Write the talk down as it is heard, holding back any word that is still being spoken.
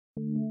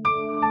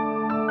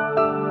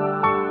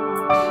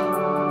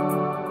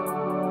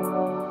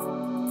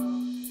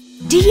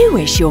Do you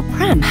wish your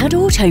pram had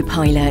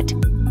autopilot?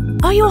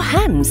 Are your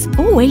hands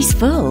always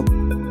full?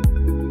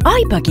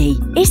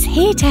 iBuggy is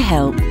here to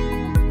help.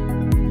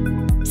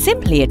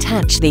 Simply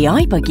attach the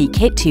iBuggy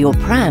kit to your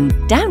pram,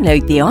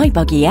 download the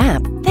iBuggy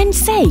app, then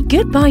say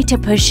goodbye to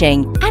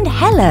pushing and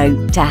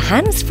hello to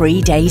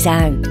hands-free days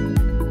out.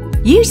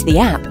 Use the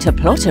app to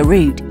plot a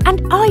route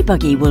and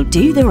iBuggy will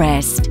do the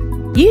rest.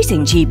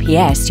 Using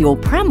GPS, your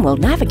pram will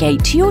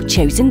navigate to your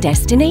chosen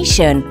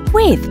destination,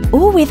 with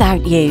or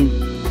without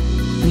you.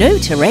 No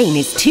terrain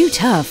is too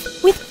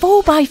tough with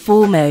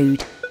 4x4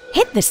 mode.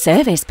 Hit the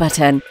service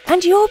button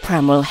and your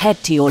pram will head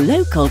to your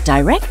local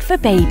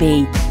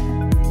Direct4Baby.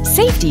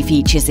 Safety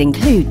features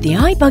include the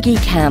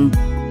iBuggy cam,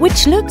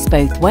 which looks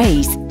both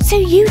ways, so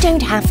you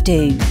don't have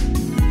to.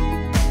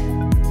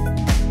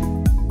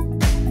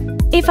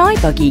 If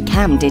iBuggy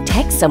cam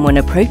detects someone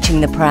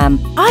approaching the pram,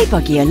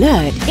 iBuggy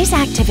alert is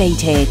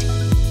activated.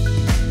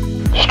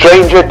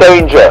 Stranger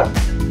danger!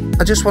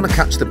 I just want to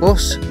catch the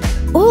bus.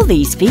 All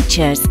these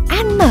features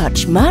and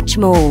much, much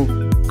more.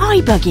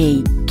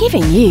 iBuggy,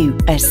 giving you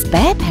a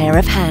spare pair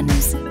of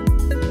hands.